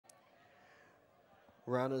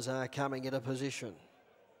Runners are coming into position.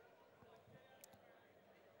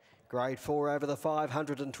 Grade 4 over the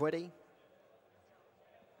 520.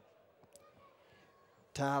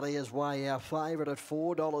 Talia's Way, our favourite at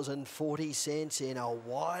 $4.40 in a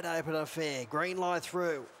wide open affair. Green light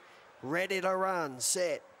through. Ready to run.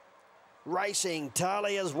 Set. Racing,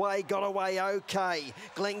 Talia's Way got away okay.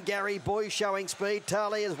 Glengarry Boy showing speed.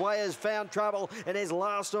 Talia's Way has found trouble and is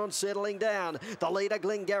last on settling down. The leader,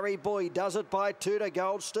 Glengarry Boy, does it by 2 to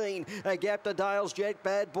Goldstein. A gap to Dale's Jet,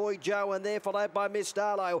 Bad Boy Joe, and there followed by Miss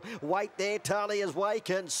Darlow. Wait there, Talia's Way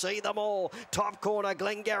can see them all. Top corner,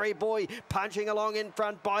 Glengarry Boy punching along in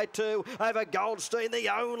front by 2 over Goldstein, the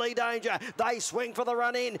only danger. They swing for the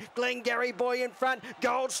run in. Glengarry Boy in front.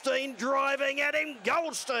 Goldstein driving at him.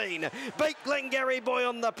 Goldstein beat Glengarry Boy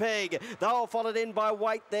on the peg. They all followed in by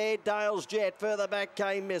Wait there, Dale's Jet. Further back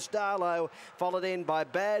came Miss Darlow, followed in by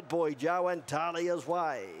Bad Boy Joe and Talia's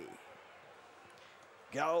Way.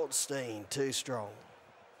 Goldstein too strong.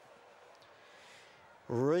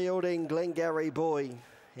 Reeled in Glengarry Boy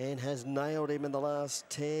and has nailed him in the last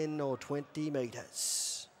 10 or 20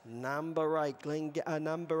 metres. Number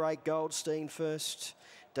 8 Goldstein first,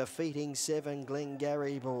 defeating 7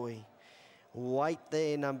 Glengarry Boy. Wait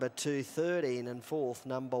there, number 2, 13, and 4th,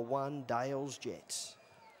 number 1, Dale's Jet.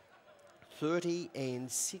 30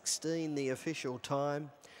 and 16, the official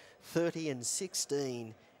time. 30 and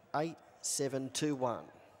 16, 8, 7, 2, 1.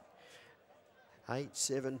 8,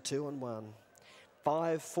 7, 2 and 1.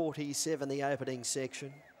 5:47, the opening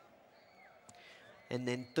section. And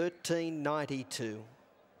then 13.92,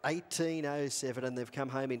 18.07, and they've come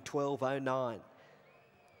home in 12.09.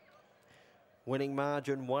 Winning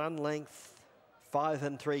margin 1 length. 5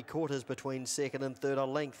 3/4 between second and third, a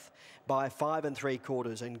length by 5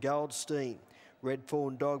 3/4. And Goldstein, Red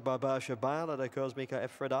Fawn Dog by Barsha to Cosmic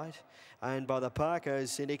Aphrodite, owned by the Parco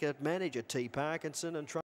Syndicate manager T. Parkinson and